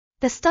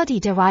The study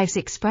derives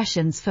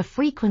expressions for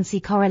frequency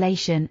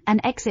correlation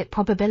and exit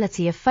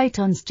probability of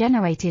photons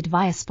generated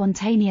via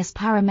spontaneous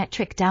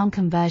parametric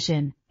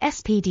downconversion,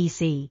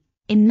 SPDC,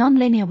 in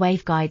nonlinear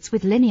waveguides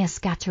with linear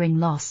scattering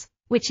loss,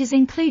 which is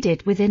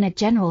included within a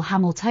general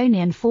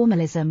Hamiltonian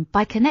formalism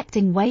by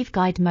connecting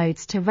waveguide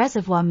modes to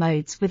reservoir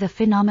modes with a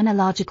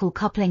phenomenological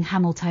coupling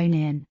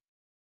Hamiltonian.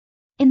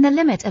 In the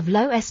limit of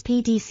low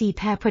SPDC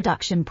pair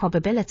production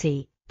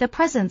probability, the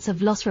presence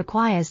of loss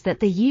requires that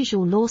the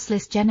usual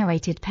lossless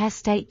generated pair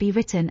state be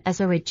written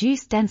as a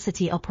reduced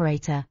density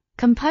operator,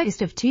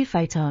 composed of 2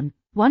 photon,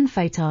 1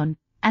 photon,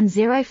 and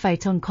 0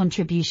 photon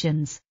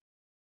contributions.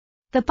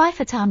 The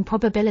biphoton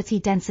probability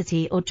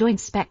density or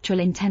joint spectral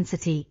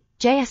intensity,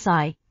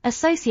 JSI,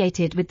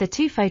 associated with the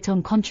 2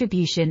 photon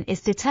contribution is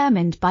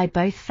determined by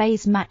both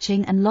phase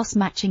matching and loss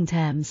matching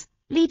terms,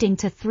 leading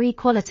to 3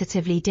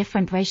 qualitatively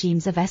different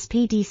regimes of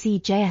SPDC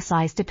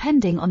JSIs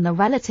depending on the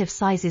relative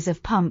sizes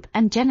of pump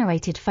and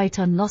generated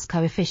photon loss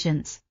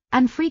coefficients,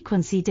 and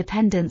frequency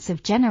dependence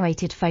of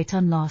generated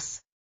photon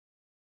loss.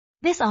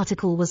 This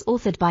article was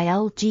authored by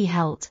L. G.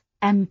 Helt,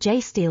 M.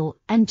 J. Steele,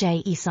 and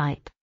J. E.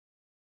 Sipe.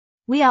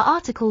 We are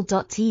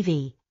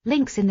RTCLTV,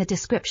 links in the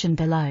description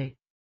below.